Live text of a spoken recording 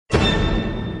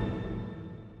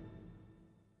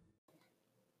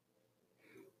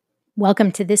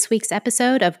Welcome to this week's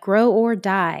episode of Grow or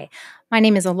Die. My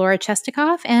name is Alora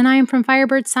Chestikoff, and I am from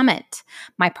Firebird Summit.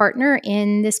 My partner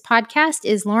in this podcast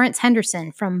is Lawrence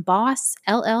Henderson from Boss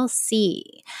LLC.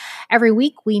 Every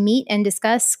week, we meet and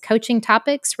discuss coaching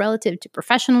topics relative to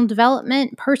professional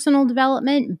development, personal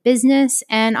development, business,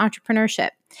 and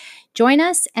entrepreneurship. Join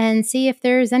us and see if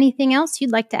there's anything else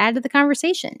you'd like to add to the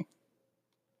conversation.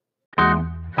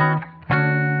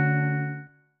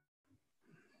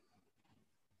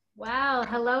 Wow,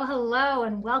 hello,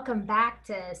 and welcome back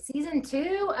to season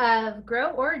 2 of Grow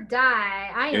or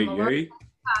Die. I am Alora.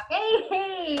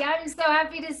 Hey, I'm so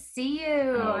happy to see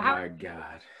you. Oh my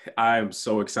God. I am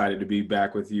so excited to be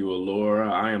back with you,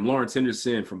 Alora. I am Lawrence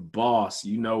Henderson from Boss.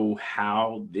 You know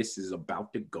how this is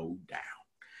about to go down.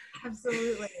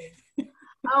 Absolutely.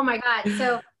 Oh my God.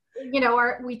 So,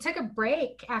 we took a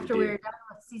break after we were done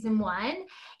with season 1,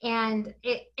 and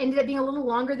it ended up being a little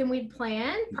longer than we'd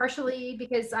planned, partially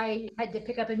because I had to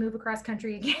pick up and move across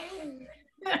country again.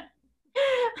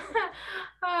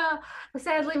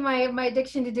 Sadly, my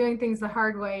addiction to doing things the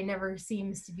hard way never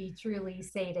seems to be truly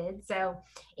sated. So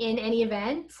in any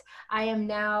event, I am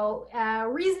now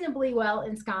reasonably well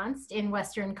ensconced in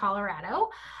Western Colorado.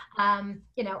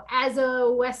 As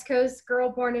a West Coast girl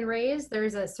born and raised,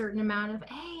 there's a certain amount of,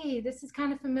 hey, this is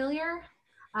kind of familiar.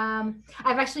 I've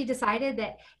actually decided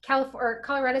that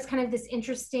Colorado is kind of this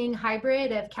interesting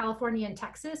hybrid of California and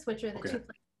Texas, which are the two places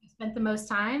I spent the most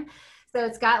time. So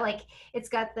it's got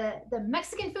the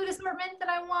Mexican food assortment that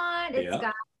I want. It's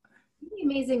got really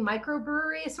amazing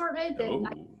microbrewery assortment that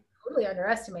I totally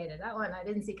underestimated. That one I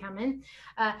didn't see coming.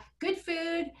 Good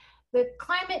food. The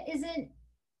climate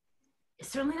it's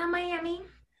certainly not Miami,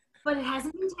 but it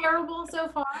hasn't been terrible so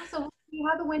far. So we'll see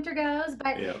how the winter goes.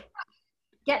 But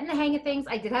getting the hang of things,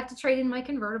 I did have to trade in my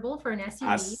convertible for an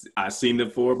SUV. I seen the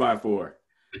 4x4.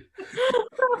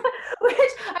 Which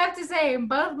I have to say, even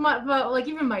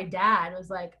my dad was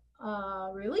like,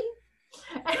 really?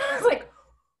 And I was like,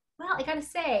 well, I gotta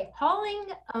say,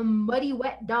 hauling a muddy,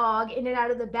 wet dog in and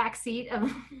out of the back seat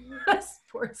of a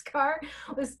sports car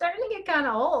was starting to get kind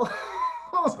of old.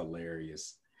 That's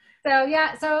hilarious.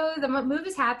 So the move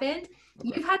has happened.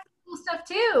 Okay. You've had some cool stuff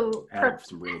too. I have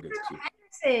some really good stuff.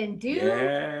 Henderson, dude.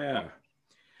 Yeah.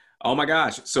 Oh my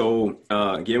gosh. So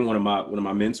again, one of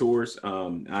my mentors,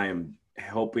 I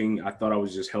thought I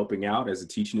was just helping out as a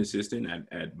teaching assistant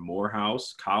at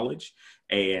Morehouse College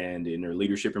and in their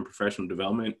leadership and professional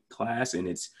development class. And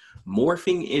it's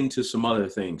morphing into some other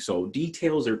things. So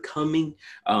details are coming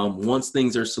once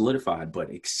things are solidified, but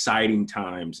exciting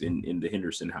times in the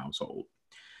Henderson household.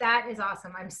 That is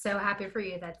awesome. I'm so happy for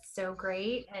you. That's so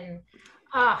great. And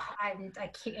I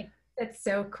can't, that's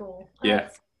so cool. Yeah.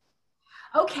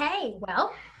 Okay,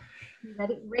 well,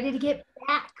 ready to get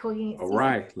back. All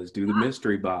right, let's do the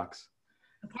mystery box.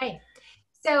 Okay,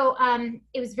 so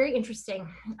it was very interesting.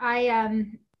 I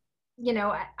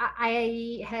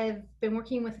have been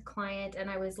working with a client, and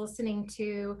I was listening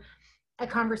to a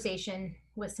conversation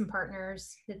with some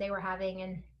partners that they were having,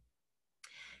 and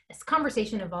this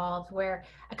conversation evolved where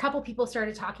a couple people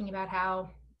started talking about how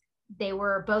they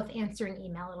were both answering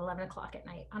email at 11 o'clock at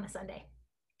night on a Sunday.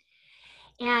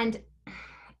 And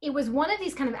it was one of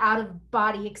these kind of out of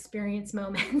body experience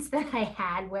moments that I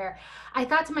had where I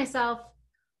thought to myself,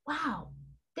 wow,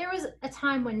 there was a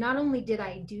time when not only did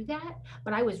I do that,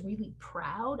 but I was really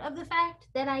proud of the fact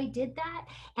that I did that.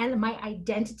 And my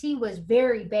identity was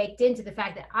very baked into the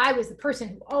fact that I was the person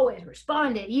who always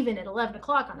responded, even at 11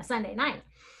 o'clock on a Sunday night.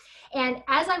 And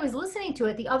as I was listening to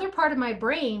it, the other part of my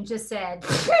brain just said,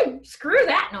 screw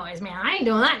that noise, man. I ain't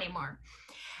doing that anymore.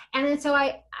 And then so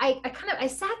I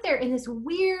sat there in this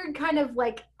weird kind of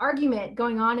like argument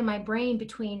going on in my brain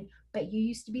between, but you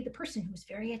used to be the person who was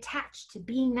very attached to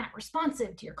being that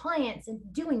responsive to your clients and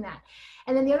doing that.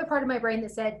 And then the other part of my brain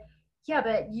that said, yeah,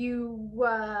 but you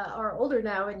are older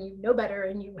now and you know better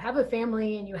and you have a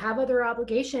family and you have other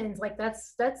obligations. Like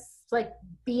that's like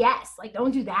BS. Like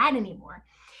don't do that anymore.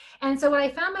 And so what I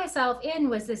found myself in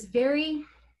was this very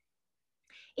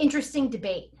interesting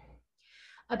debate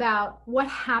about what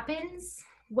happens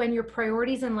when your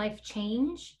priorities in life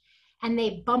change and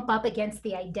they bump up against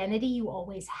the identity you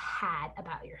always had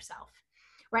about yourself,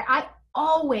 right? I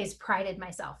always prided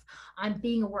myself on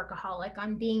being a workaholic,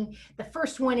 on being the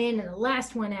first one in and the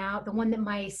last one out, the one that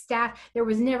my staff, there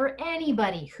was never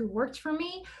anybody who worked for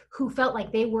me who felt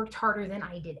like they worked harder than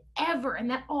I did ever. And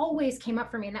that always came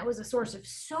up for me. And that was a source of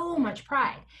so much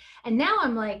pride. And now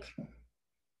I'm like, what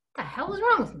the hell is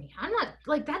wrong with me? I'm not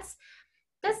like, that's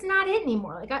not it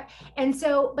anymore.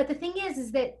 But the thing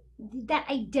is that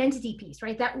identity piece,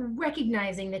 right? That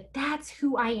recognizing that that's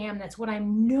who I am. That's what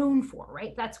I'm known for,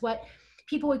 right? That's what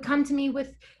people would come to me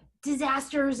with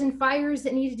disasters and fires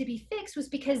that needed to be fixed was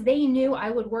because they knew I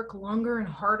would work longer and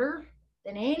harder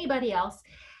than anybody else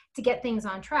to get things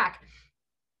on track.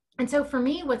 And so for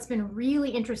me, what's been really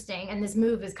interesting, and this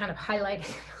move has kind of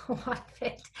highlighted a lot of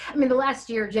it. I mean, the last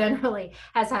year generally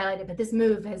has highlighted, but this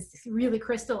move has really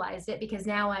crystallized it because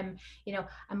now I'm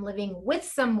living with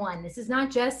someone. This is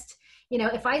not just,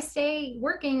 if I stay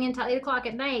working until 8 o'clock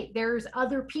at night, there's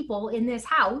other people in this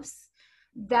house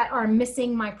that are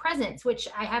missing my presence, which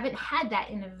I haven't had that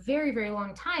in a very, very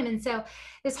long time. And so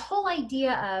this whole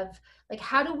idea of like,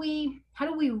 how do we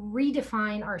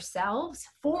redefine ourselves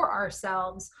for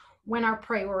ourselves when our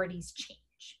priorities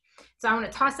change? So I want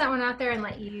to toss that one out there and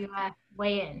let you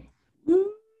weigh in.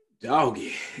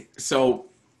 Doggy.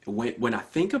 So when I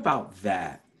think about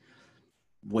that,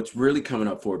 what's really coming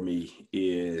up for me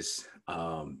is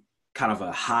kind of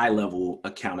a high level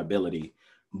accountability,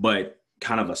 but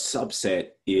kind of a subset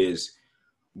is,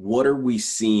 what are we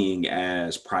seeing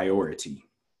as priority,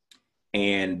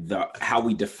 and how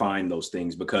we define those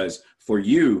things? Because for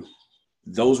you,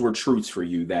 those were truths for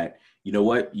you that, you know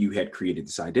what, you had created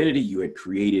this identity, you had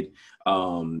created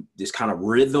this kind of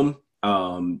rhythm,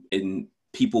 and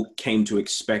people came to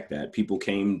expect that. People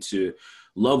came to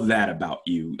love that about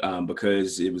you,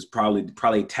 because it was probably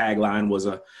tagline was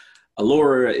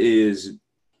Laura is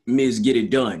Ms. Get It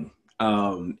Done.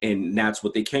 And that's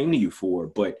what they came to you for.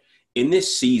 But in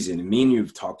this season, me and you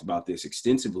have talked about this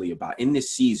extensively, about in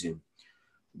this season,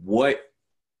 what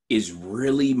is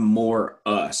really more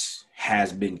us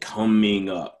has been coming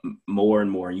up more and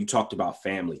more. And you talked about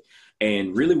family.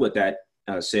 And really what that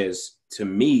says to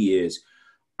me is,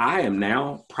 I am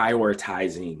now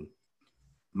prioritizing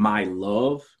my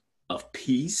love of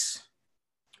peace,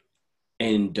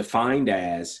 and defined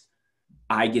as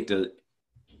I get to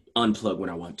unplug when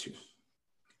I want to.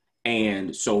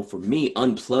 And so for me,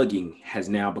 unplugging has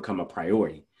now become a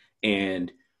priority.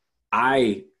 And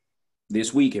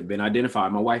this week have been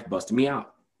identified. My wife busted me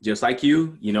out. Just like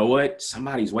you know what?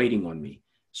 Somebody's waiting on me.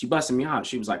 She busted me out.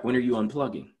 She was like, when are you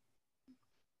unplugging?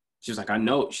 She was like, I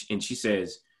know. And she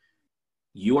says,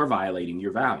 you are violating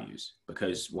your values,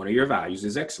 because one of your values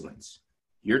is excellence.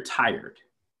 You're tired.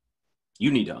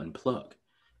 You need to unplug.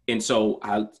 And so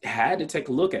I had to take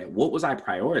a look at, what was I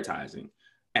prioritizing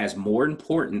as more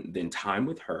important than time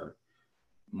with her,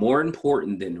 more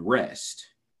important than rest,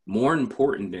 more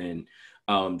important than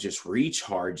just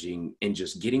recharging and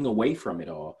just getting away from it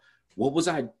all. What was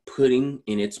I putting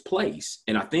in its place?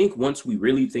 And I think once we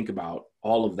really think about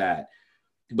all of that,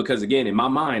 because again, in my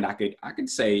mind, I could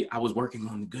say I was working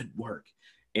on good work.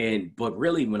 But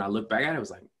really, when I look back at it, I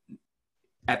was like,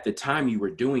 at the time you were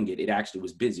doing it, it actually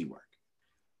was busy work.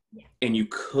 Yeah. And you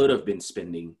could have been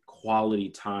spending quality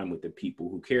time with the people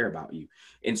who care about you.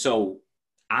 And so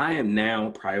I am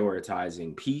now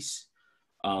prioritizing peace,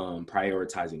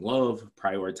 prioritizing love,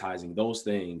 prioritizing those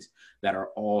things that are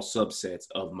all subsets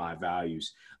of my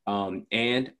values.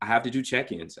 And I have to do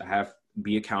check-ins. I have to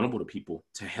be accountable to people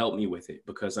to help me with it,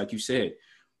 because like you said,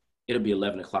 it'll be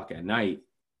 11 o'clock at night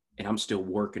and I'm still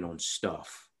working on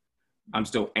stuff. I'm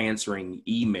still answering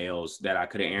emails that I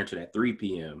could have answered at 3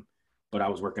 p.m., but I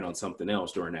was working on something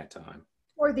else during that time.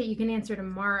 Or that you can answer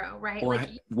tomorrow, right? Or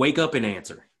wake up and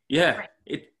answer. Yeah,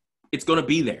 right. It's going to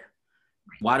be there.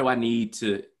 Right. Why do I need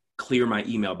to clear my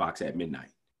email box at midnight?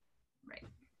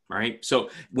 Right. So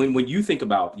when you think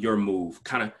about your move,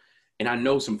 kind of, and I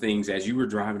know some things as you were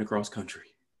driving across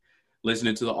country,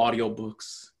 listening to the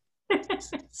audiobooks,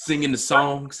 singing the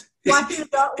songs,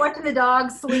 watching the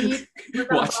dogs sleep.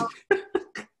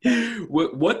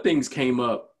 What things came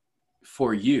up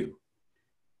for you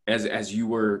as you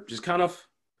were just kind of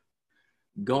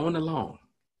going along?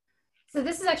 So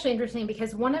this is actually interesting,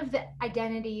 because one of the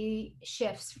identity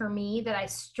shifts for me that I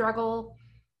struggle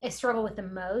with the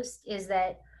most is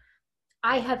that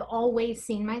I have always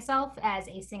seen myself as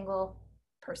a single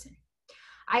person.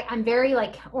 I'm very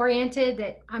oriented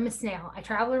that I'm a snail. I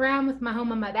travel around with my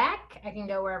home on my back. I can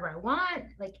go wherever I want.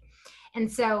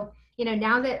 And so,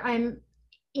 now that I'm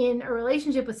in a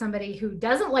relationship with somebody who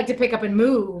doesn't like to pick up and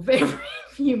move every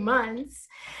few months,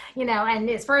 and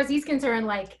as far as he's concerned,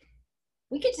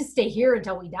 we could just stay here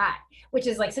until we die, which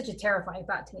is such a terrifying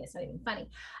thought to me. It's not even funny.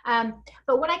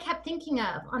 But what I kept thinking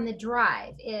of on the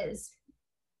drive is,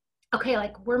 okay,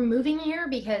 we're moving here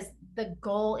because the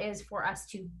goal is for us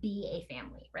to be a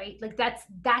family, right?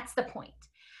 That's the point.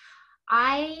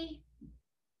 I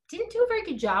didn't do a very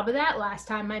good job of that last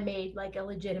time I made a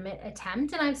legitimate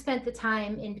attempt, and I've spent the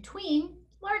time in between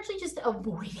largely just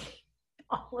avoiding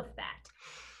all of that.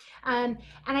 And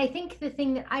I think the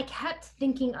thing that I kept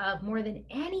thinking of more than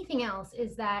anything else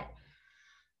is that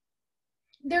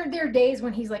there are days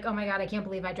when he's like, oh my God, I can't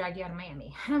believe I dragged you out of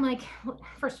Miami. And I'm like, well,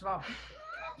 first of all,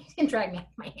 you didn't drag me out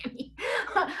of Miami.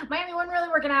 Miami wasn't really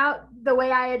working out the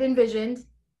way I had envisioned,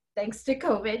 thanks to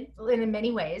COVID in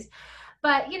many ways.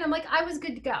 But, I'm like, I was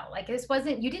good to go. Like, this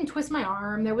wasn't, you didn't twist my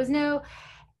arm. There was no,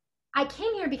 I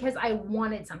came here because I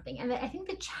wanted something. And I think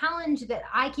the challenge that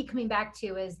I keep coming back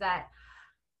to is that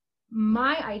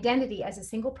my identity as a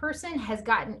single person has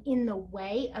gotten in the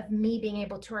way of me being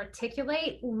able to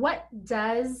articulate what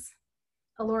does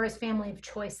Alora's family of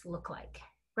choice look like,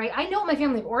 right? I know what my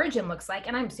family of origin looks like,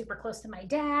 and I'm super close to my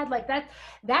dad. Like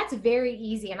that's very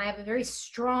easy. And I have a very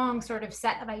strong sort of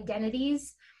set of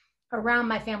identities around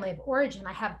my family of origin.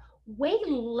 I have way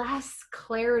less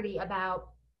clarity about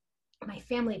my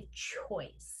family of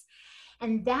choice.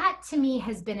 And that to me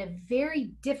has been a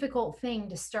very difficult thing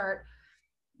to start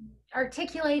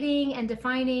articulating and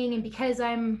defining. And because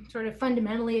I'm sort of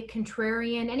fundamentally a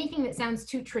contrarian, anything that sounds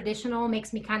too traditional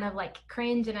makes me kind of like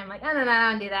cringe. And I'm like, oh, no,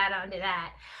 I don't do that. I don't do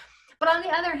that. But on the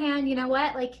other hand, you know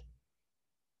what? Like,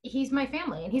 he's my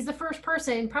family, and he's the first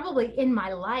person probably in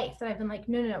my life that I've been like,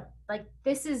 no, like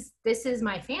this is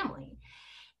my family.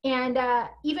 And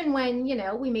even when,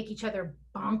 we make each other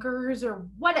bonkers or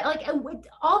what, like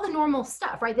all the normal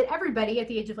stuff, right? That everybody at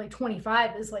the age of like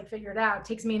 25 is like figured out. It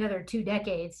takes me another 2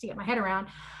 decades to get my head around.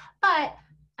 But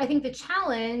I think the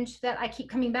challenge that I keep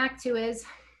coming back to is,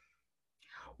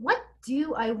 what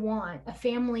do I want a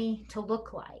family to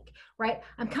look like, right?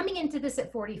 I'm coming into this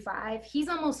at 45. He's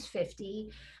almost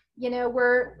 50.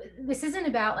 This isn't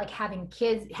about like having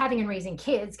and raising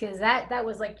kids, because that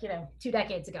was like, 2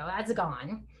 decades ago. That's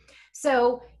gone.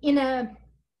 So in a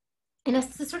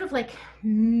sort of like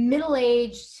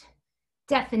middle-aged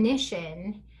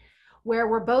definition, where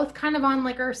we're both kind of on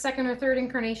like our second or third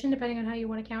incarnation, depending on how you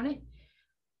want to count it,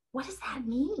 what does that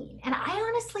mean? And I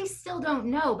honestly still don't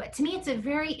know, but to me, it's a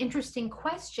very interesting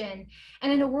question.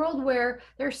 And in a world where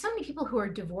there are so many people who are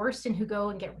divorced and who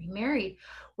go and get remarried,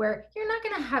 where you're not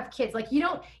going to have kids, like you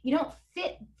don't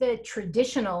fit the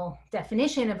traditional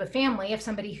definition of a family of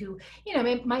somebody who,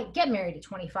 might get married at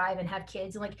 25 and have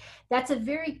kids. And like, that's a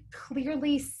very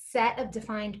clearly set of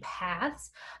defined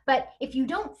paths. But if you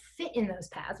don't fit in those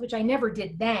paths, which I never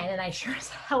did then, and I sure as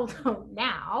hell don't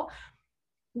now,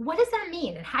 what does that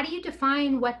mean? And how do you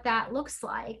define what that looks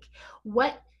like?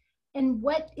 What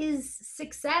is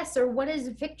success, or what is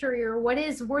victory, or what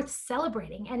is worth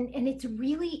celebrating? And it's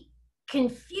really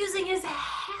confusing as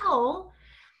hell,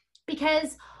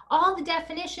 because all the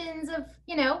definitions of,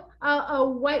 a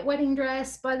white wedding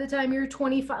dress by the time you're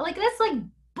 25, like that's like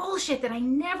bullshit that I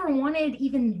never wanted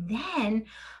even then.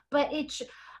 But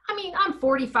I'm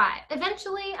 45.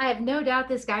 Eventually, I have no doubt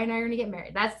this guy and I are going to get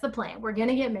married. That's the plan. We're going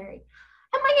to get married.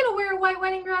 Am I going to wear a white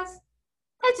wedding dress?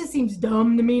 That just seems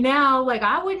dumb to me now. Like,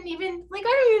 I don't even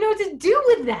know what to do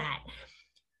with that.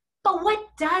 But what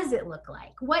does it look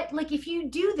like? If you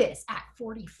do this at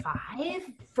 45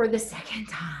 for the second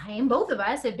time, both of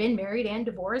us have been married and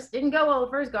divorced, didn't go well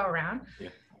the first go around. Yeah.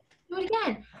 Do it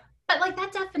again. But like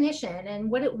that definition,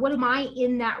 and what am I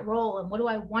in that role, and what do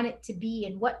I want it to be,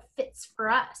 and what fits for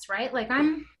us, right? Like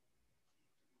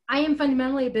I am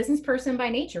fundamentally a business person by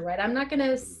nature, right? I'm not going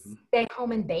to stay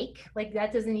home and bake. Like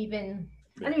that doesn't even,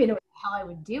 I don't even know what the hell I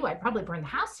would do. I'd probably burn the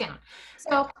house down.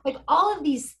 So like all of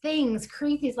these things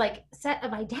create these like set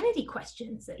of identity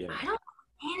questions that I don't know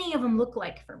what any of them look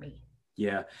like for me.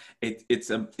 Yeah,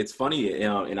 it's funny,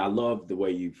 and I love the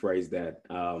way you phrase that.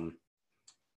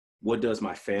 What does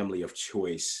my family of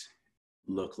choice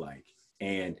look like?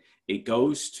 And it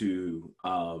goes to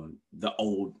the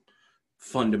old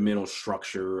fundamental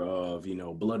structure of,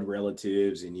 blood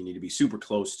relatives, and you need to be super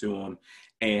close to them.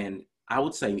 And I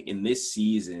would say in this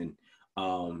season,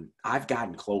 I've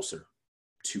gotten closer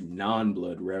to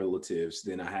non-blood relatives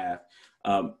than I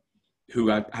have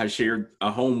who I shared a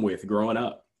home with growing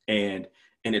up. And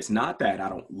it's not that I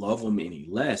don't love them any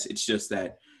less. It's just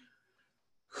that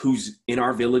who's in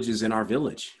our village is in our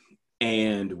village.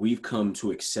 And we've come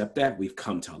to accept that. We've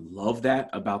come to love that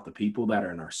about the people that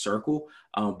are in our circle.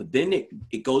 But then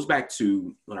it goes back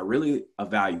to when I really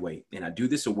evaluate, and I do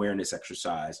this awareness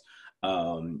exercise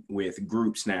with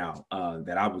groups now,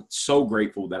 that I was so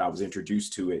grateful that I was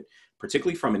introduced to it,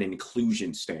 particularly from an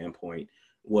inclusion standpoint.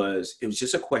 It was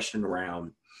just a question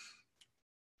around,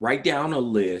 write down a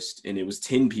list, and it was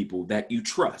 10 people that you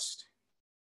trust.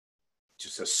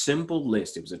 Just a simple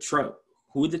list. It was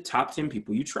who are the top 10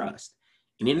 people you trust?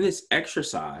 And in this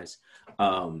exercise,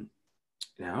 and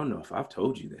I don't know if I've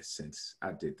told you this since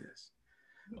I did this.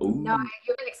 Ooh. No,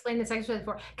 you haven't explained this exercise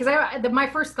before. Because my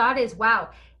first thought is, wow,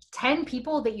 10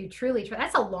 people that you truly trust.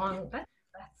 That's a long, that's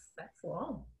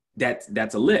long.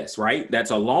 that's a list, right?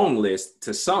 That's a long list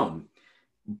to some.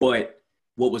 But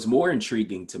what was more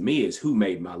intriguing to me is who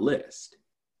made my list.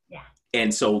 Yeah.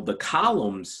 And so the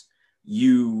columns,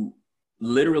 you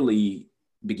literally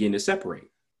begin to separate.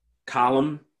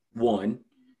 Column 1,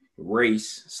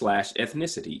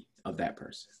 race/ethnicity of that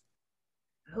person.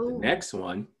 Oh. The next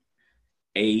one,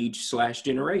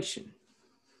 age/generation.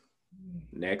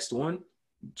 Next one,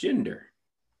 gender.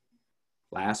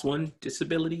 Last one,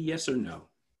 disability, yes or no.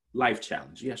 Life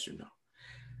challenge, yes or no.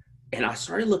 And I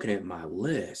started looking at my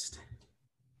list,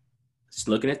 just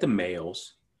looking at the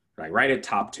males, like right at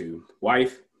top 2,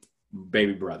 wife,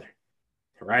 baby brother,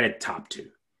 right at top 2.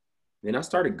 Then I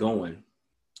started going,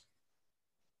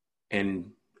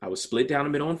 and I was split down a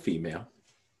bit on female.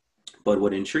 But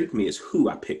what intrigued me is who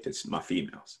I picked as my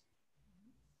females.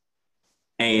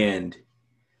 And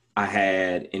I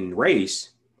had in race,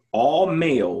 all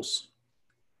males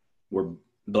were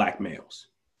Black males.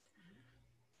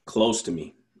 Close to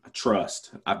me, I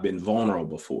trust, I've been vulnerable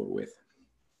before with.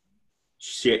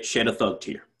 Shed a thug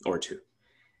tear or two.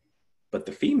 But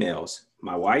the females,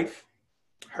 my wife,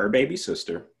 her baby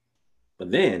sister,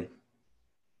 but then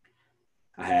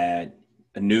I had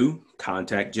a new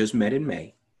contact just met in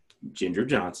May, Ginger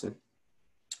Johnson,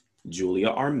 Julia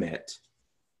Armette,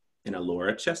 and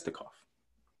Alora Chestikov.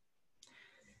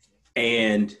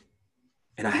 And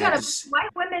I you had got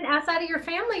white women outside of your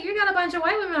family. You got a bunch of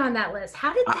white women on that list.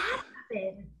 How did that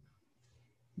happen?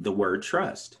 The word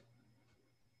trust.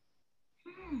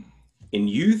 In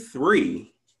you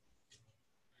 3,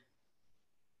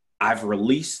 I've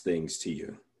released things to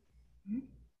you.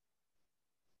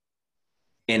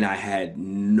 And I had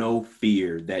no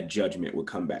fear that judgment would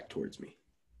come back towards me.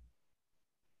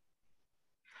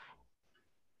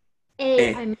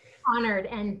 I'm honored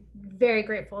and very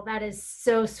grateful. That is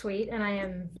so sweet. And I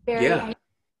am very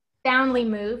profoundly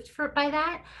moved by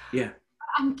that. Yeah.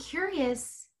 I'm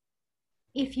curious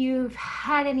if you've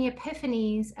had any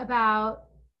epiphanies about,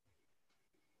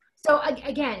 so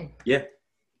again, your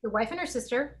wife and her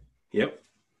sister. Yep.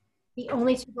 The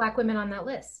only 2 Black women on that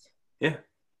list. Yeah.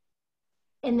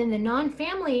 And then the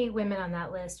non-family women on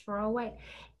that list were all white.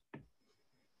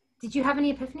 Did you have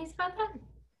any epiphanies about that?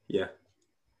 Yeah.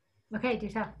 Okay, do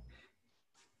tell.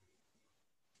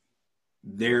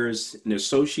 There's an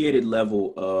associated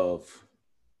level of,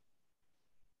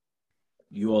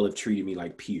 you all have treated me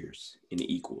like peers and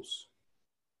equals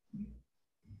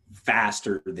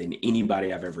faster than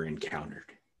anybody I've ever encountered.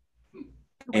 Okay.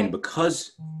 And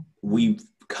because we've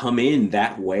come in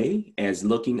that way as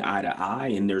looking eye to eye,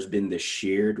 and there's been this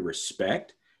shared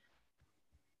respect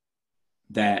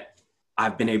that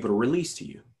I've been able to release to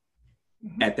you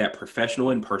at that professional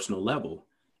and personal level.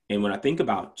 And when I think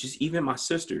about just even my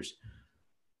sisters,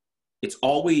 it's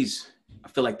always, I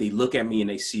feel like they look at me and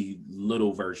they see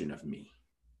little version of me.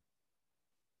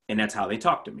 And that's how they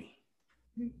talk to me.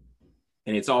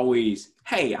 And it's always,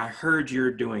 hey, I heard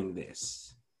you're doing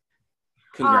this.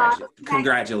 Congratulations.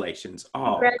 Congratulations.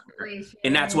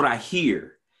 And that's what I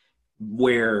hear.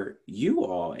 Where you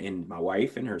all and my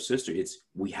wife and her sister,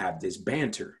 we have this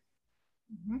banter.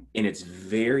 And it's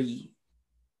very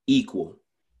equal.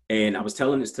 And I was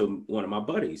telling this to one of my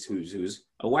buddies who's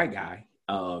a white guy.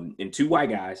 And 2 white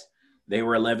guys, they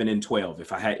were 11 and 12.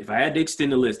 If I had to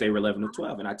extend the list, they were 11 and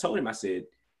 12. And I told him, I said,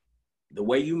 the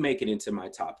way you make it into my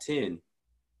top 10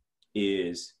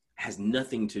 has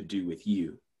nothing to do with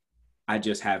you. I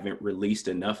just haven't released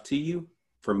enough to you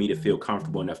for me to feel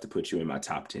comfortable enough to put you in my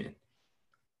top 10.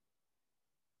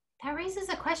 That raises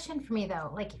a question for me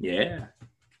though. Yeah.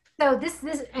 So this,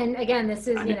 and again, this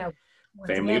is,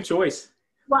 family of choice.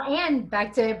 Well, and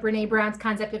back to Brene Brown's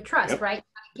concept of trust, right?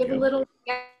 Give a little,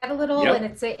 get a little, and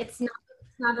it's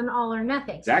not an all or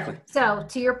nothing. Exactly. So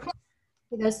to your point,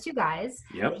 for those 2 guys,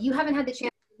 you haven't had the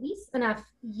chance to release enough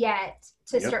yet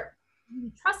to start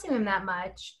trusting them that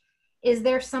much. Is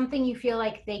there something you feel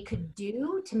like they could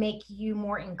do to make you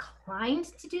more inclined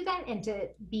to do that and to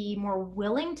be more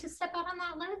willing to step out on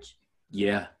that ledge?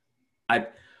 Yeah.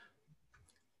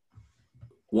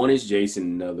 One is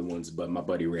Jason, the other one's my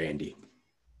buddy Randy.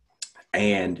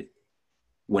 And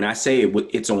when I say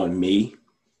it's on me,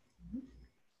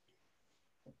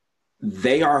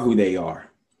 they are who they are.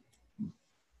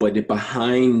 But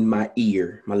behind my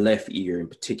ear, my left ear in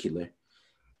particular,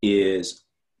 is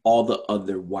all the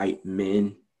other white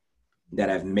men that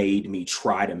have made me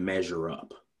try to measure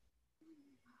up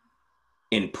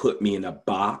and put me in a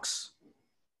box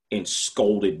and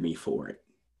scolded me for it.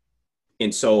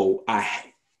 And so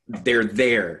they're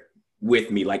there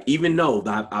with me. Like, even though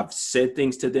I've said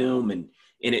things to them and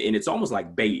it's almost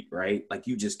like bait, right? Like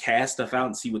you just cast stuff out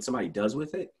and see what somebody does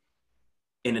with it.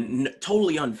 and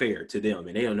totally unfair to them,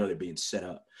 and they don't know they're being set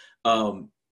up.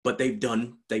 But they've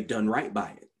done right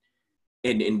by it,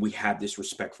 and we have this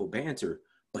respectful banter.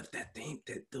 But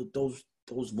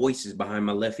those voices behind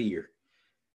my left ear,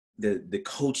 the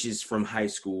coaches from high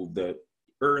school, the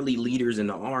early leaders in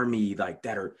the Army, like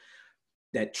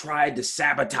that tried to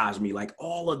sabotage me, like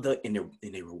all of and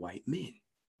they were white men,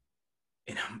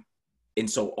 and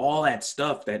so all that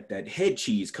stuff, that head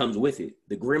cheese comes with it,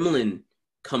 the gremlin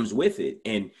comes with it,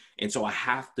 and so I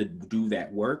have to do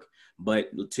that work.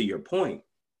 But to your point,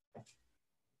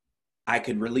 I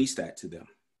could release that to them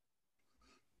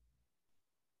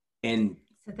and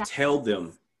tell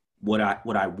them what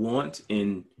I want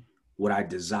and what I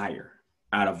desire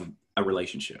out of a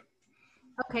relationship.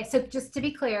 Okay, so just to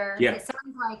be clear, yeah. It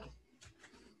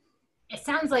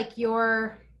sounds like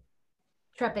your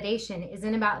trepidation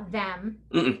isn't about them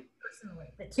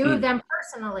personally. The two of them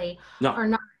personally are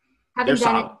not having done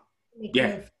solid. It.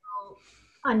 Yeah, feel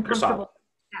uncomfortable.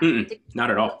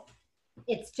 Not at all.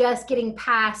 It's just getting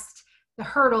past the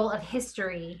hurdle of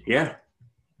history. Yeah.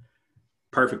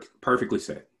 Perfectly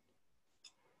said.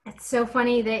 It's so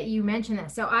funny that you mentioned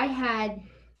that.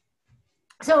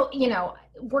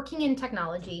 Working in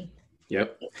technology.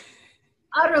 Yep.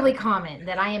 Utterly common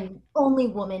that I am only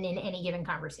woman in any given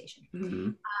conversation.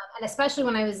 And especially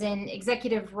when I was in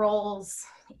executive roles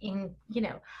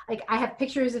like I have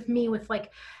pictures of me with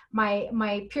like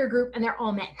my peer group and they're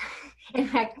all men. In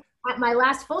fact, at my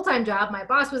last full-time job, my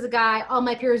boss was a guy, all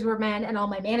my peers were men, and all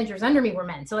my managers under me were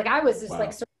men. So like I was just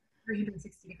like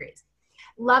 360 degrees.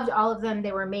 Loved all of them.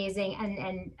 They were amazing.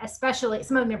 And especially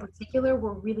some of them in particular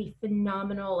were really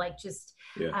phenomenal, like just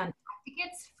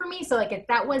advocates for me. So like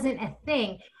that wasn't a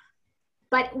thing.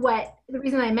 But the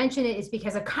reason I mention it is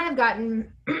because I've kind of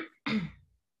gotten,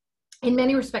 in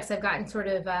many respects, I've gotten sort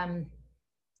of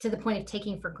to the point of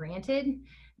taking for granted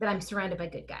that I'm surrounded by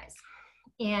good guys.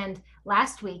 And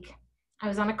last week, I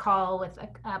was on a call with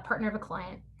a partner of a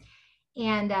client,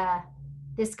 and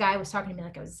this guy was talking to me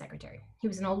like I was a secretary. He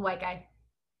was an old white guy,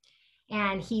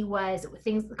 and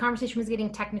the conversation was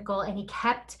getting technical, and he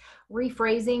kept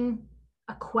rephrasing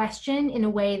a question in a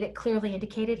way that clearly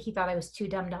indicated he thought I was too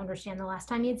dumb to understand the last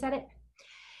time he had said it.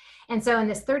 And so in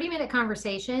this 30-minute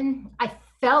conversation, I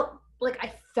felt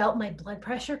my blood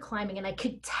pressure climbing, and I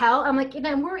could tell, I'm like,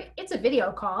 it's a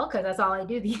video call because that's all I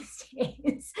do these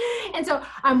days. And so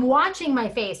I'm watching my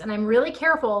face, and I'm really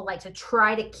careful, like, to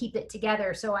try to keep it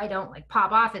together so I don't like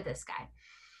pop off at this guy.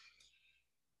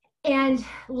 And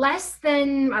less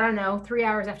than, 3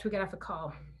 hours after we get off the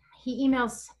call, he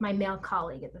emails my male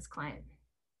colleague at this client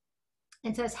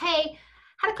and says, "Hey,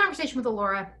 had a conversation with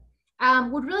Laura.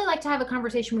 Would really like to have a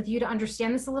conversation with you to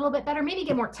understand this a little bit better, maybe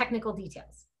get more technical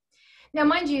details." Now,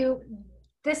 mind you,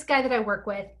 this guy that I work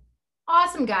with,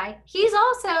 awesome guy. He's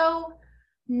also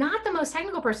not the most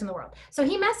technical person in the world. So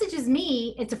he messages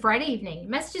me, it's a Friday evening,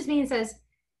 messages me and says,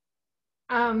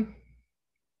 I'm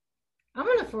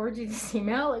going to forward you this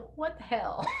email. Like, what the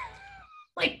hell?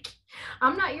 Like,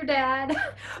 I'm not your dad. By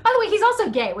the way, he's also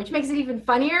gay, which makes it even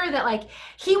funnier that like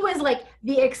he was like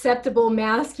the acceptable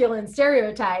masculine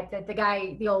stereotype that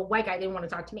the old white guy didn't want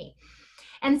to talk to me.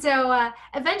 And so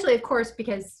eventually, of course,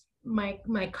 because my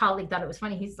colleague thought it was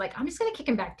funny, he's like, "I'm just going to kick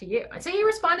him back to you." And so he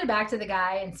responded back to the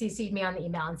guy and CC'd me on the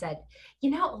email and said,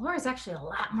 "Laura's actually a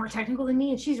lot more technical than me,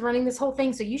 and she's running this whole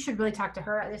thing, so you should really talk to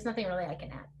her. There's nothing really I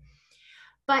can add."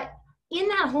 But in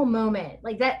that whole moment,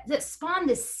 like that spawned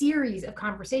this series of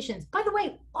conversations, by the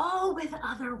way, all with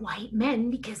other white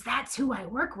men, because that's who I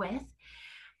work with.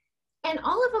 And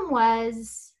all of them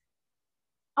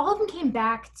came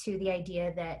back to the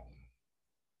idea that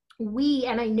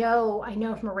and I know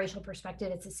from a racial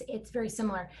perspective, it's very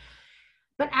similar,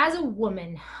 but as a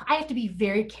woman, I have to be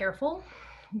very careful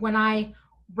when I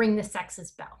ring the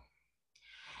sexist bell.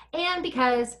 And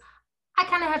because I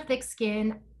kind of have thick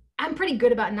skin, I'm pretty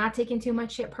good about not taking too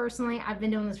much shit personally. I've been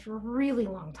doing this for a really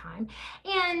long time.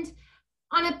 And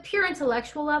on a pure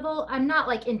intellectual level, I'm not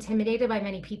like intimidated by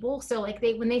many people. So like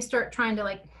when they start trying to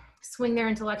like swing their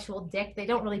intellectual dick, they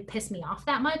don't really piss me off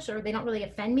that much, or they don't really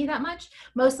offend me that much.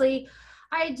 Mostly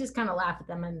I just kind of laugh at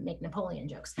them and make Napoleon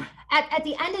jokes. At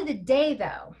the end of the day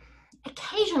though,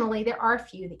 occasionally there are a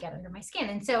few that get under my skin.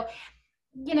 And so,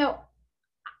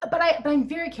 but I'm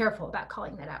very careful about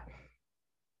calling that out.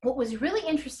 What was really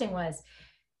interesting was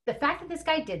the fact that this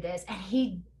guy did this, and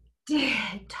he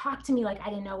did talk to me like I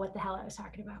didn't know what the hell I was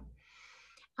talking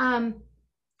about.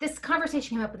 This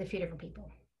conversation came up with a few different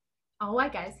people, all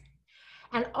white guys.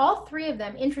 And all three of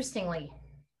them, interestingly,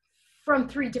 from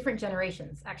 3 different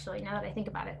generations, actually, now that I think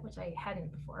about it, which I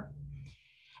hadn't before.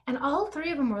 And all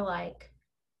 3 of them were like,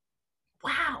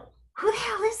 "Wow, who the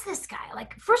hell is this guy?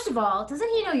 Like, first of all, doesn't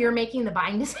he know you're making the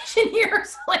buying decision here?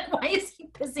 So like, why is he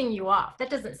pissing you off? That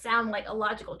doesn't sound like a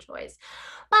logical choice.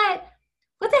 But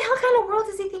what the hell kind of world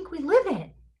does he think we live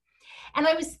in? And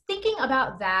I was thinking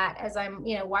about that as I'm,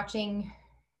 watching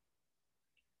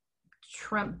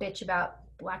Trump bitch about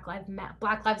Black Lives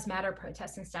Matter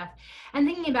protests and stuff, and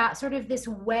thinking about sort of this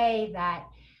way that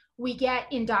we get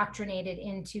indoctrinated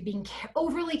into being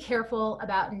overly careful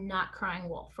about not crying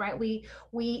wolf, right?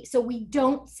 So we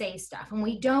don't say stuff and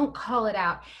we don't call it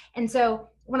out. And so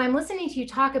when I'm listening to you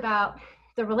talk about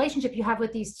the relationship you have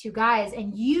with these two guys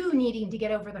and you needing to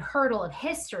get over the hurdle of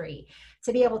history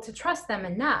to be able to trust them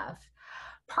enough,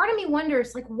 part of me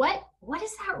wonders, like, what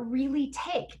does that really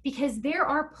take? Because there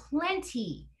are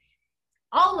plenty,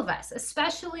 all of us,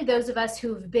 especially those of us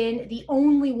who've been the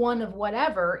only one of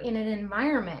whatever in an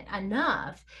environment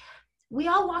enough, we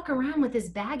all walk around with this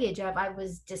baggage of I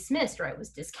was dismissed, or I was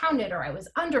discounted, or I was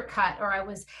undercut, or I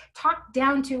was talked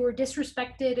down to or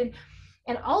disrespected,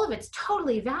 and all of it's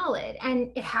totally valid,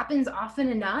 and it happens often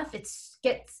enough. It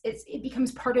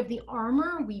becomes part of the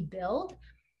armor we build,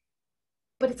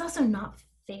 but it's also not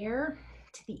fair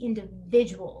to the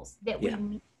individuals that we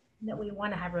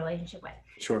want to have a relationship with.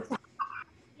 Sure.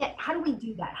 Yeah, how do we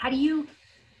do that? How do you?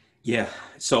 Yeah.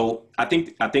 So I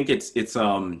think it's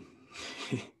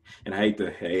and I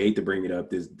hate to bring it up,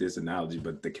 this analogy,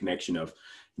 but the connection of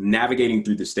navigating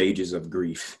through the stages of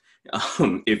grief,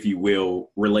 if you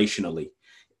will, relationally.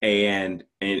 And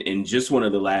just one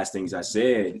of the last things I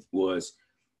said was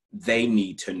they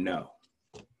need to know.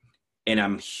 And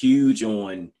I'm huge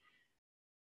on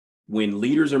when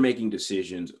leaders are making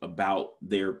decisions about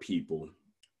their people,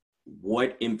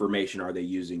 what information are they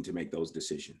using to make those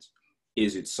decisions?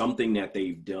 Is it something that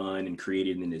they've done and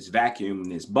created in this vacuum, in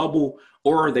this bubble,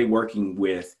 or are they working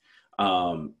with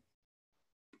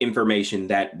information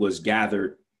that was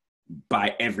gathered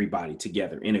by everybody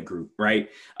together in a group, right?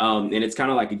 And it's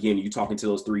kind of like, again, you talking to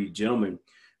those three gentlemen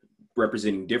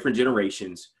representing different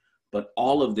generations, but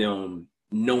all of them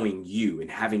knowing you and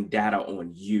having data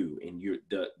on you and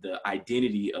the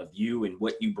identity of you and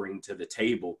what you bring to the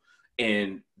table.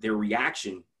 And their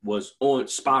reaction was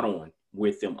spot on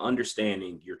with them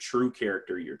understanding your true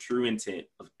character, your true intent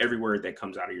of every word that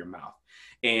comes out of your mouth.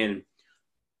 And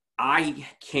I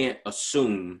can't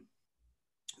assume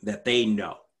that they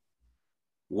know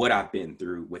what I've been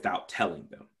through without telling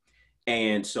them.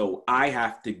 And so I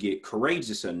have to get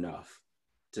courageous enough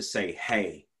to say,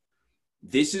 hey,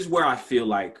 this is where I feel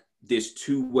like this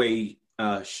two-way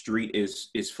street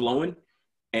is flowing.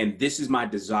 And this is my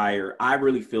desire. I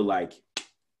really feel like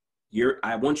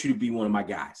I want you to be one of my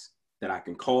guys that I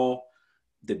can call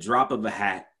the drop of a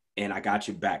hat and I got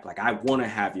your back. Like, I want to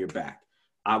have your back.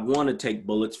 I want to take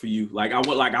bullets for you. I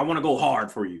want to go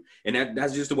hard for you. And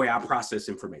that's just the way I process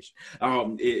information.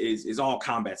 It's all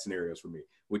combat scenarios for me,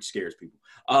 which scares people.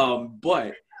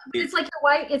 But it's like your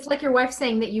wife. It's like your wife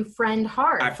saying that you friend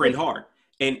hard. I friend hard,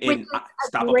 and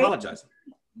stop apologizing.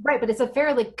 Right, but it's a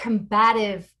fairly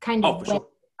combative kind of way of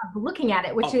looking at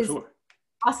it, which is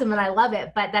awesome, and I love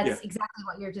it. But that's exactly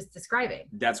what you're just describing.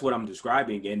 That's what I'm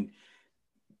describing, and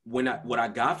what I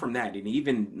got from that, and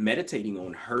even meditating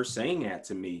on her saying that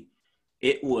to me,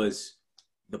 it was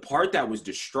the part that was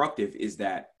destructive is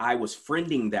that I was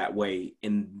friending that way,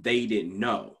 and they didn't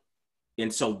know,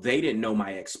 and so they didn't know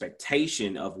my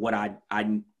expectation of what I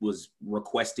was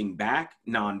requesting back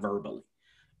non-verbally.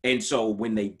 And so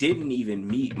when they didn't even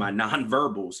meet my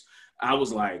nonverbals, I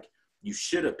was like, you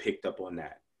should have picked up on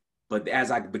that. But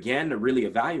as I began to really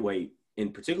evaluate,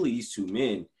 and particularly these two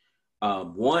men,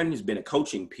 one has been a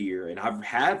coaching peer, and I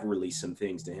have released some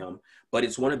things to him, but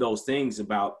it's one of those things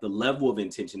about the level of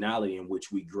intentionality in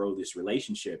which we grow this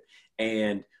relationship.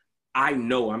 And I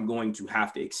know I'm going to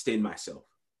have to extend myself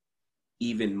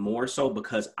even more so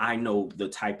because I know the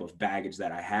type of baggage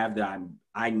that I have that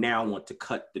I now want to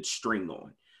cut the string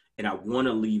on. And I want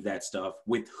to leave that stuff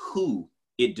with who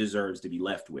it deserves to be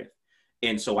left with.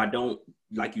 And so I don't,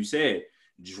 like you said,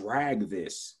 drag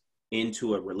this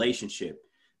into a relationship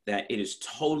that it is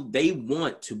told they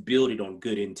want to build it on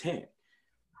good intent.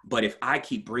 But if I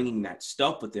keep bringing that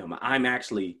stuff with them, I'm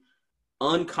actually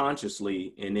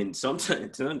unconsciously and then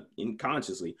sometimes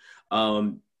unconsciously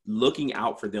looking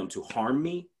out for them to harm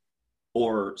me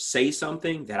or say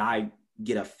something that I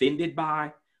get offended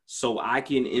by. So I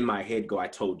can, in my head, go, I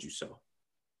told you so.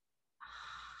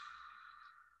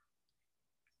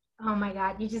 Oh my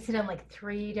God. You just hit on like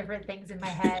 3 different things in my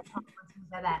head.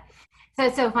 So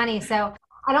it's so funny. So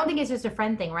I don't think it's just a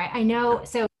friend thing, right? I know.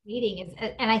 So dating is,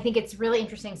 and I think it's really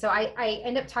interesting. So I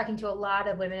end up talking to a lot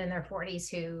of women in their 40s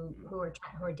who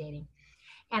are dating.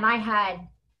 And I had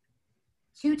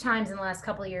two times in the last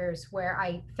couple of years where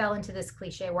I fell into this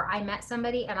cliche where I met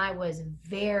somebody and I was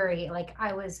very like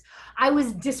I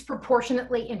was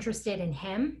disproportionately interested in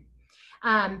him.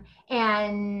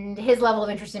 And his level of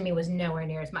interest in me was nowhere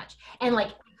near as much. And like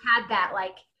I had that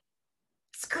like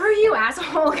screw you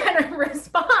asshole kind of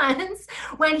response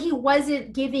when he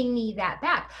wasn't giving me that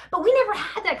back. But we never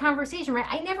had that conversation, right?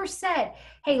 I never said,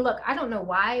 hey, look, I don't know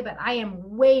why, but I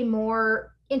am way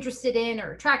more interested in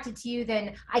or attracted to you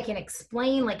than I can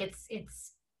explain. Like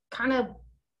it's kind of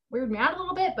weirded me out a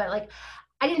little bit, but like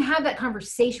I didn't have that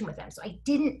conversation with them. So I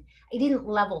didn't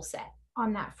level set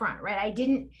on that front, right? I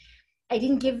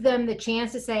didn't give them the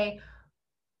chance to say,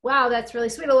 wow, that's really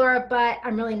sweet, Laura, but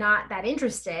I'm really not that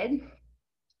interested.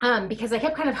 Because I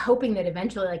kept kind of hoping that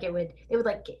eventually, like it would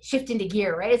like shift into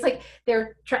gear, right? It's like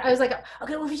I was like,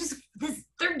 okay, well, we just this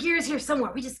third gear is here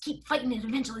somewhere. We just keep fighting it.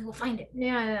 Eventually, we'll find it. No,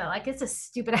 no, no. Like it's a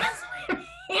stupid ass way of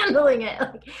handling it,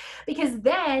 like because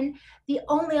then the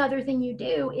only other thing you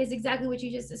do is exactly what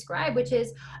you just described, which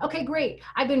is okay, great.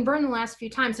 I've been burned the last few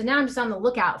times, so now I'm just on the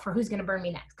lookout for who's going to burn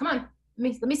me next. Come on,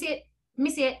 let me see it. Let me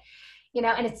see it.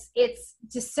 And it's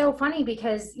just so funny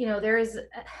because there is.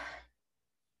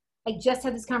 I just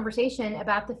had this conversation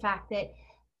about the fact that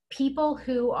people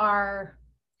who are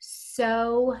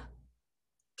so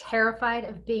terrified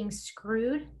of being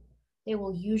screwed, they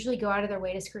will usually go out of their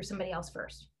way to screw somebody else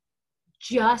first,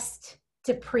 just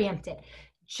to preempt it,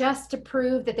 just to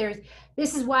prove that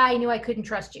this is why I knew I couldn't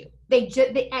trust you.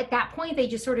 At that point, they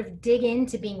just sort of dig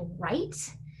into being right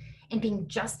and being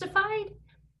justified,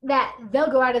 that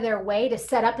they'll go out of their way to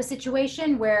set up a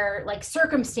situation where like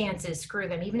circumstances screw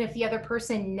them, even if the other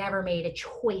person never made a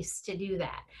choice to do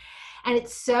that. And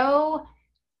it's so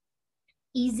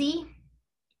easy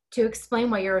to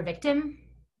explain why you're a victim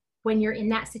when you're in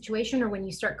that situation or when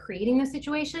you start creating those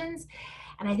situations.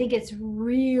 And I think it's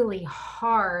really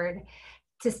hard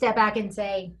to step back and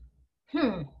say,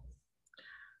 I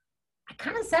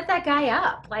kind of set that guy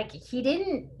up. Like he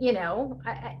didn't,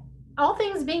 all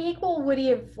things being equal, would he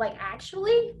have like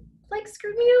actually like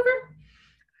screwed me over?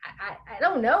 I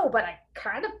don't know, but I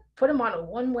kind of put him on a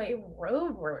one-way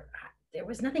road where there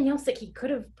was nothing else that he could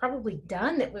have probably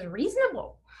done that was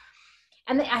reasonable.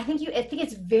 And I think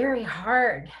it's very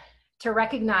hard to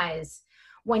recognize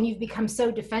when you've become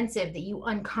so defensive that you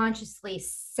unconsciously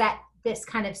set this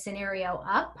kind of scenario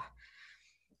up.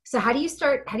 So how do you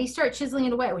start chiseling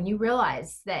it away when you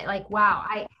realize that like, wow,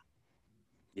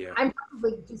 Yeah. I'm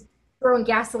probably just throwing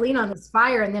gasoline on this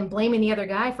fire and then blaming the other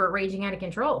guy for raging out of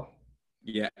control.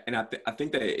 Yeah, and I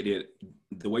think that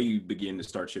the way you begin to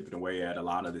start chipping away at a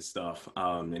lot of this stuff,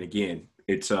 and again,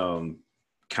 it's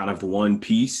kind of one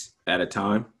piece at a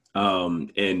time,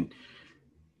 and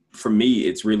for me,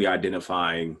 it's really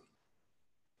identifying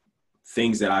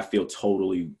things that I feel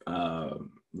totally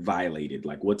violated.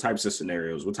 Like what types of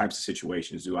scenarios, what types of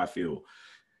situations do I feel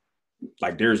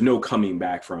like there's no coming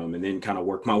back from, and then kind of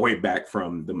work my way back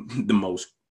from the most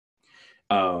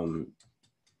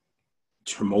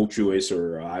tumultuous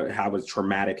or have a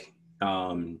traumatic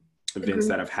events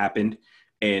that have happened,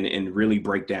 and really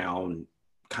break down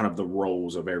kind of the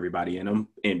roles of everybody in them.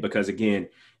 And because again,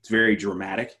 it's very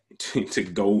dramatic to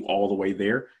go all the way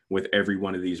there with every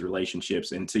one of these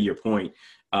relationships. And to your point,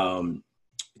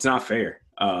 it's not fair.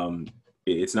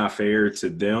 It's not fair to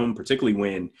them, particularly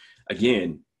when,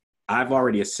 again, I've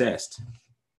already assessed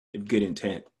good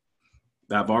intent.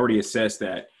 I've already assessed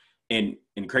that. And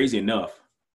crazy enough,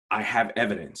 I have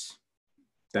evidence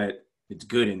that it's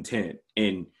good intent,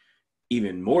 and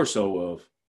even more so of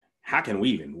how can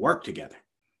we even work together,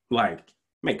 like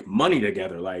make money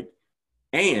together, like,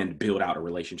 and build out a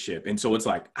relationship. And so it's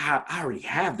like, I already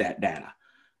have that data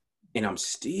and I'm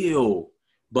still,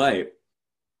 but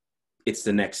it's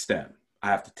the next step. I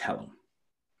have to tell them,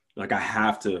 like I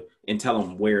have to, and tell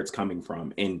them where it's coming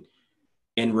from, and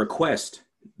request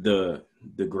the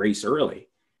grace early,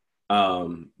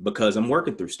 because I'm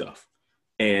working through stuff.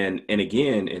 And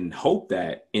again, in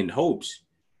hopes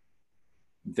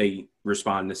they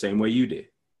respond the same way you did.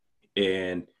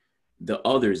 And the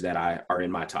others that are in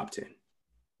my top 10,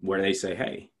 where they say,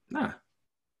 hey, nah,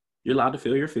 you're allowed to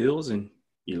feel your feels and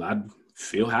you're allowed to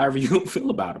feel however you feel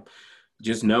about them.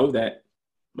 Just know that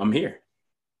I'm here.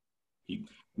 You're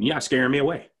not scaring me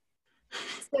away.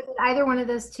 So did either one of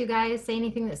those two guys say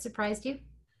anything that surprised you?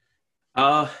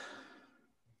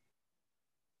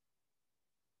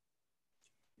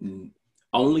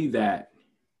 Only that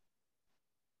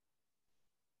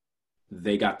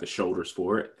they got the shoulders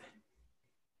for it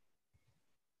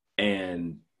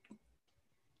and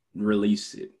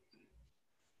release it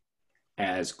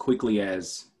as quickly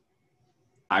as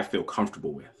I feel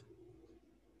comfortable with.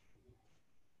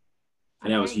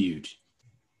 And that was Okay. huge.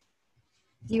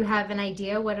 Do you have an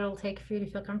idea what it'll take for you to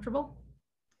feel comfortable?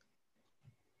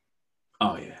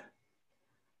 Oh yeah.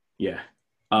 Yeah.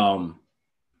 Um,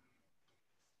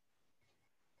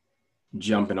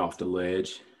 Jumping off the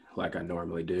ledge like I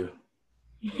normally do.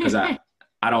 Because I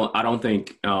don't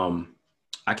think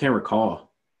I can't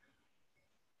recall.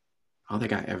 I don't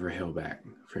think I ever held back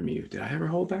from you. Did I ever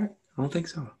hold back? I don't think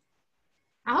so.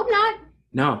 I hope not.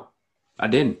 No, I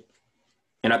didn't.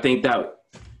 And I think that,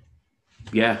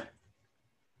 yeah,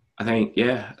 I think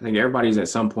everybody's at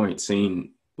some point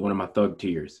seen one of my thug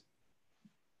tears.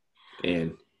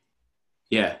 And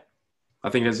yeah, I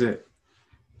think that's it.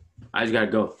 I just gotta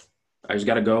go. I just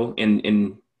gotta go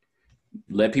and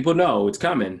let people know it's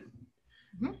coming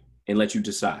Mhm. and let you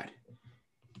decide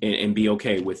and be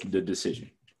okay with the decision.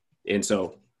 And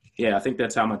so, yeah, I think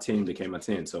that's how my 10 became my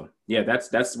 10. So yeah,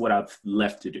 that's what I've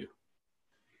left to do.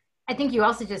 I think you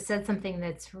also just said something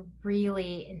that's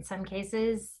really, in some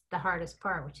cases, the hardest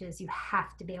part, which is you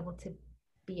have to be able to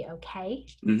be okay,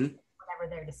 Mm-hmm. whatever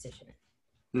their decision.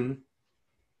 Mm-hmm.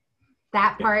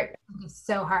 That Yeah. part is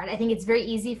so hard. I think it's very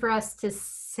easy for us to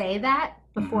say that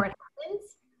Mm-hmm. before it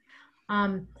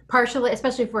happens. Partially,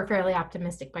 especially if we're fairly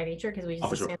optimistic by nature, because we Oh, just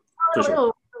for sure. assume, For oh, sure.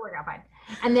 it'll work out fine.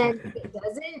 And then if it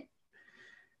doesn't,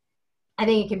 I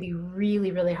think it can be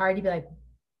really, really hard to be like,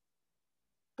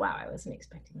 wow, I wasn't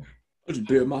expecting that. I just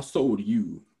bare my soul to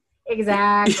you.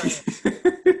 Exactly.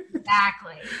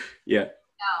 Exactly. Yeah.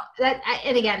 No,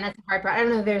 and again, that's the hard part. I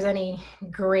don't know if there's any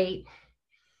great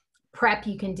prep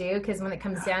you can do because when it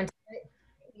comes down to it,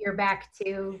 you're back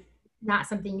to not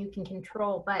something you can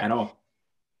control. But At all.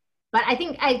 I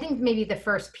think maybe the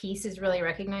first piece is really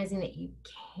recognizing that you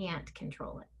can't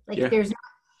control it. Like Yeah. there's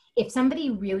if somebody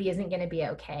really isn't going to be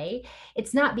okay,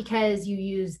 it's not because you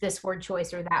use this word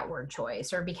choice or that word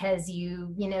choice or because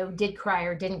you did cry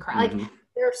or didn't cry. Like Mm-hmm.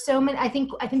 there are so many. I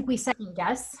think we second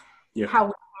guess Yeah. how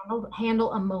we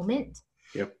handle a moment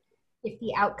Yep. if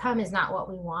the outcome is not what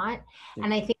we want. Yep.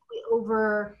 And I think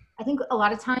a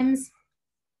lot of times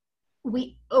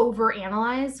we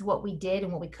overanalyze what we did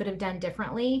and what we could have done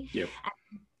differently. Yep.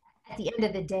 At the end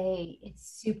of the day, it's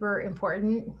super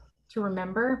important to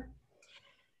remember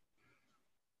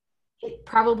it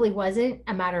probably wasn't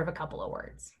a matter of a couple of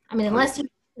words. I mean,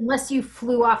 unless you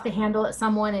flew off the handle at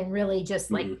someone and really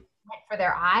just like Mm-hmm. went for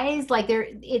their eyes, like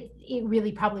it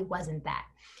really probably wasn't that.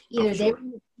 Oh, for Either they sure.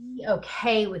 were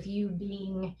okay with you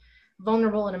being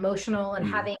vulnerable and emotional and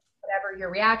Mm-hmm. having whatever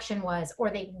your reaction was, or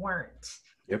they weren't.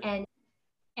 Yep.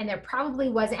 And there probably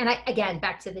wasn't. And again,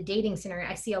 back to the dating scenario,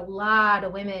 I see a lot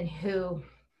of women who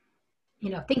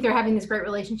think they're having this great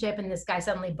relationship and this guy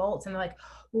suddenly bolts and they're like,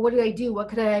 well, what did I do? What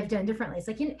could I have done differently? It's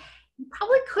like, you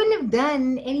probably couldn't have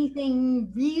done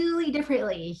anything really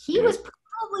differently. He Yeah. was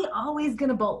probably always going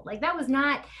to bolt. Like that was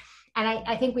not, and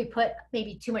I think we put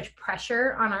maybe too much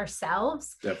pressure on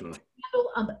ourselves Definitely. to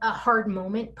handle a hard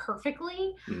moment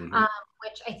perfectly, Mm-hmm.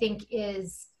 which I think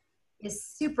is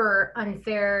super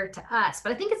unfair to us.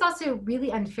 But I think it's also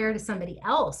really unfair to somebody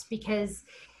else because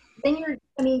because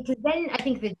then I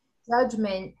think the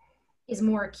judgment is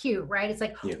more acute, right? It's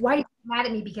like, Yeah. why are you mad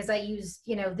at me because I used,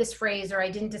 this phrase or I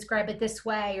didn't describe it this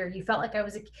way or you felt like I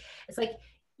was it's like,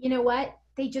 you know what?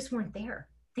 They just weren't there.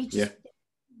 They Yeah.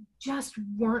 just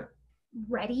weren't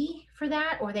ready for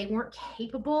that or they weren't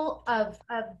capable of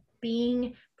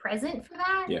being present for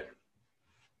that. Yeah.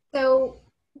 So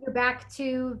you're back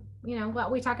to,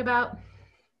 what we talk about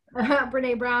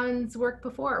Brene Brown's work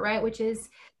before, right? Which is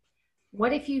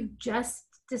what if you just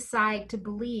decide to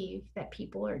believe that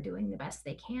people are doing the best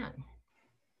they can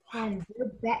and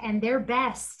their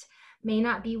best may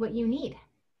not be what you need.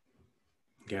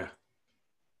 Yeah.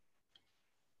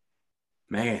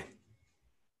 Man.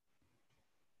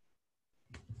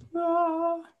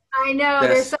 I know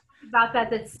there's something about that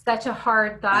that's such a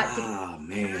hard thought.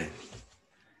 Man.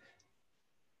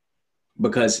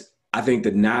 Because I think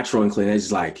the natural inclination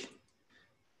is like,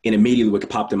 and immediately what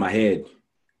popped in my head,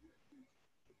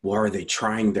 well, are they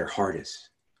trying their hardest?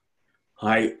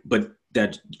 Right? But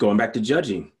that going back to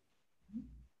judging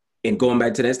and going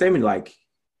back to that statement, like,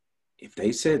 if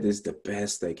they said this is the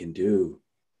best they can do,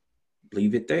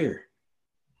 leave it there.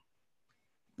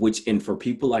 And for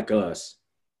people like us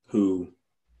who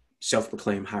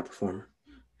self-proclaim high performer,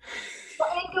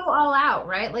 And go all out,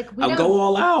 right? Like I'll go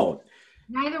all out.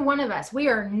 Neither one of us. We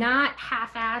are not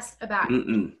half-assed about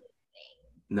Mm-mm.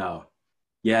 No.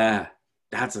 Yeah.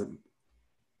 That's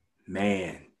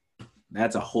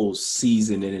a whole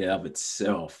season in and of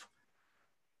itself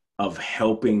of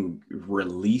helping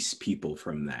release people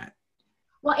from that.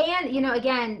 Well, and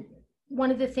again,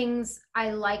 one of the things I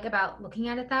like about looking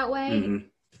at it that way, Mm-hmm.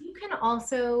 you can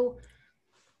also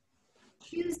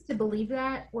choose to believe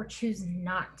that or choose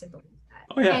not to believe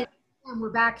that. Oh yeah. And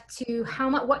we're back to how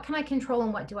much, what can I control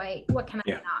and what can I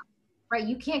Yeah. not, right?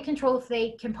 You can't control if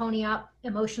they can pony up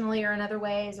emotionally or in other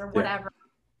ways or whatever. Yeah.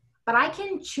 But I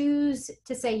can choose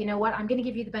to say, you know what, I'm going to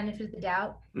give you the benefit of the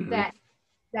doubt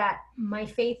that my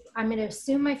faith, I'm going to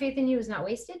assume my faith in you is not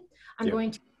wasted. I'm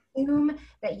going to assume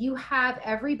that you have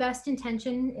every best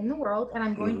intention in the world. And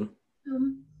I'm going to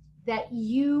assume that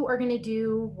you are going to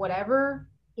do whatever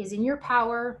is in your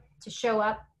power to show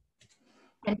up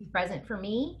and be present for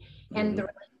me and the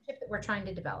relationship that we're trying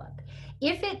to develop.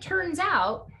 If it turns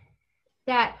out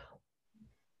that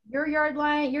your yard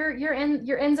line, your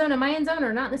end zone and my end zone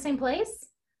are not in the same place,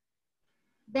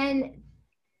 then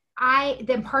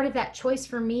part of that choice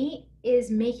for me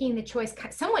is making the choice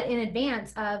somewhat in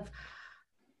advance of,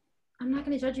 I'm not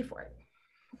going to judge you for it.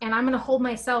 And I'm going to hold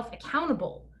myself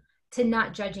accountable to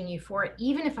not judging you for it,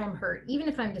 even if I'm hurt, even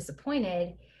if I'm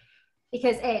disappointed,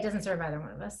 because A, it doesn't serve either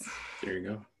one of us. There you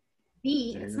go.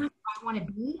 B, it's not what I want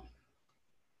to be.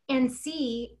 And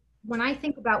C, when I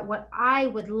think about what I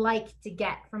would like to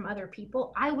get from other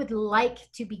people, I would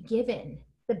like to be given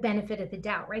the benefit of the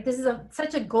doubt, right? This is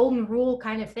such a golden rule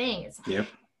kind of thing.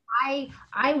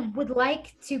 I would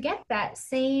like to get that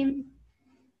same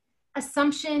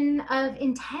assumption of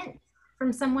intent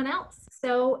from someone else.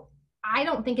 So I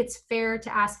don't think it's fair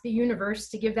to ask the universe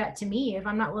to give that to me if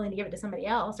I'm not willing to give it to somebody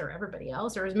else or everybody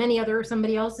else or as many other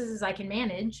somebody else's as I can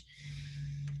manage.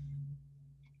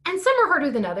 And some are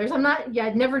harder than others.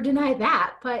 I'd never deny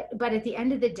that. But at the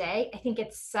end of the day, I think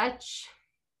it's so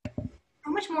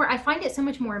much more, I find it so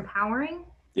much more empowering.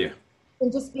 Yeah.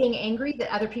 Than just being angry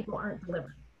that other people aren't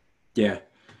delivering. Yeah.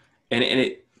 And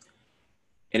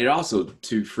it also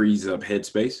too frees up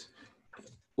headspace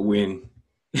when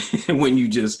you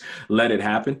just let it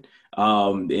happen.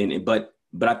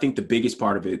 But I think the biggest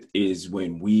part of it is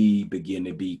when we begin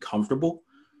to be comfortable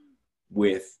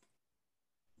with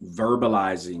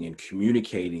verbalizing and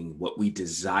communicating what we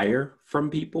desire from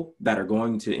people that are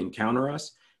going to encounter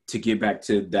us, to get back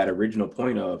to that original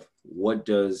point of what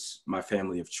does my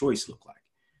family of choice look like?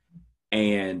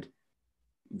 And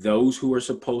those who are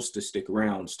supposed to stick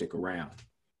around, stick around.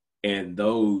 And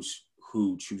those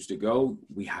who choose to go,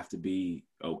 we have to be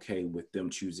okay with them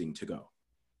choosing to go.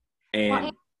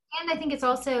 And I think it's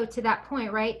also to that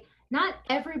point, right? Not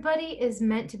everybody is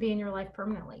meant to be in your life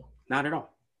permanently. Not at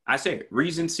all. I say it,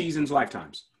 reasons, seasons,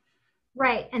 lifetimes.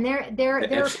 Right. And they're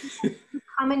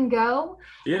come and go.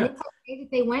 Yeah. And it's okay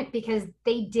that they went because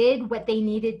they did what they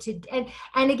needed to.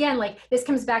 And again, like this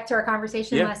comes back to our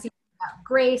conversation last season about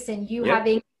grace and you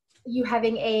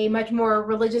having a much more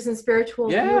religious and spiritual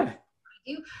view.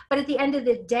 But at the end of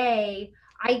the day,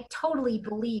 I totally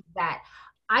believe that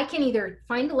I can either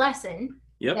find a lesson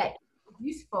that is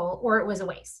useful or it was a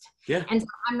waste. Yeah. And so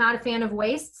I'm not a fan of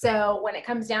waste. So when it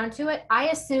comes down to it, I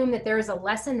assume that there is a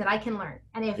lesson that I can learn.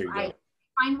 And if I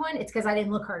find one, it's because I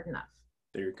didn't look hard enough.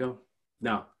 There you go.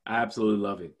 No, I absolutely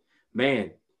love it.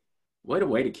 Man, what a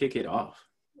way to kick it off.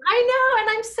 I know, and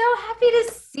I'm so happy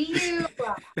to see you.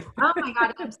 Oh my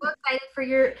God, I'm so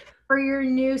excited for your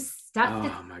new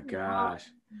stuff. Oh my gosh.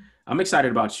 I'm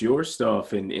excited about your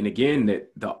stuff and again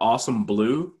the awesome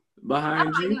blue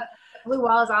behind you. God. The blue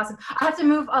wall is awesome. I'll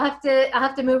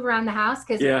have to move around the house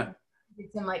because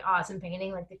it's some like awesome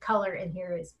painting. Like the color in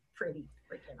here is pretty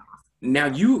freaking awesome. Now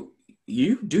you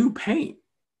do paint,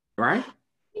 right?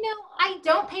 You know, I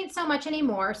don't paint so much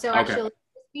anymore. So actually this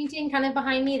painting kind of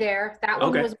behind me there, that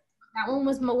one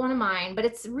was one of mine, but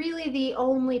it's really the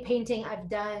only painting I've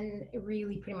done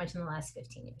really pretty much in the last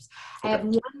 15 years. I have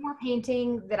one more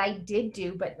painting that I did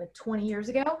do, but like 20 years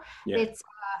ago. It's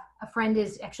a friend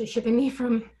is actually shipping me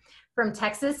from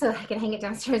Texas so I can hang it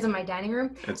downstairs in my dining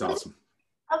room. That's awesome.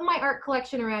 Of my art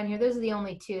collection around here, those are the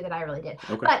only two that I really did.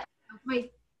 Okay. But my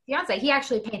fiance, he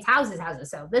actually paints houses.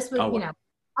 So this was,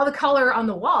 all the color on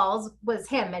the walls was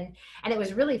him. And it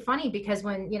was really funny because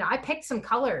when, I picked some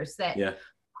colors that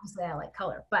obviously I like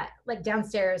color, but like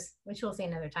downstairs, which we'll see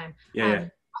another time. I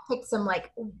picked some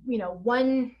like,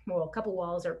 a couple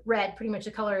walls are red, pretty much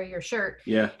the color of your shirt.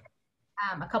 Yeah.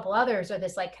 A couple others are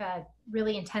this like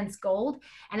really intense gold.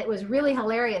 And it was really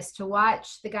hilarious to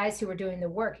watch the guys who were doing the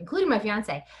work, including my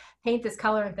fiance, paint this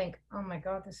color and think, oh my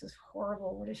God, this is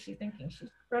horrible. What is she thinking? She's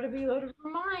got to be out of her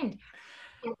mind.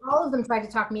 And all of them tried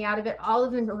to talk me out of it. All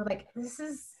of them were like, this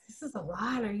is a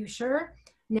lot. Are you sure?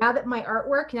 Now that my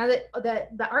artwork, now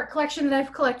that the art collection that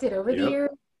I've collected over the years,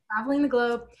 traveling the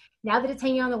globe, now that it's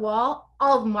hanging on the wall,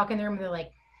 all of them walk in the room and they're like,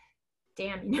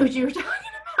 damn, you know what you were talking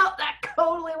about? That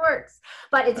totally works.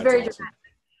 But it's very awesome. Dramatic.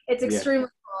 It's extremely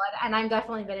cool. And I've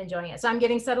definitely been enjoying it. So I'm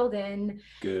getting settled in.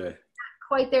 Good.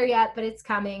 quite there yet, but it's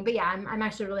coming. But yeah, I'm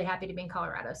actually really happy to be in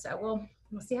Colorado. So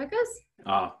we'll see how it goes.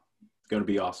 It's going to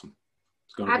be awesome.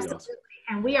 It's going to be awesome.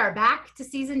 And we are back to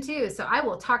season 2. So I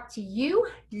will talk to you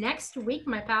next week,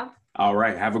 my pal. All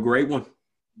right. Have a great one.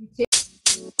 You too.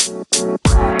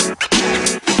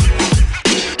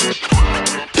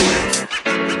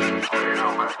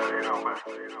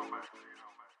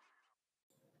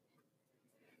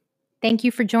 Thank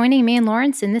you for joining me and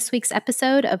Lawrence in this week's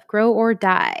episode of Grow or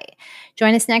Die.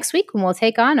 Join us next week when we'll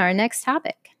take on our next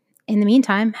topic. In the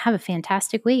meantime, have a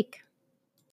fantastic week.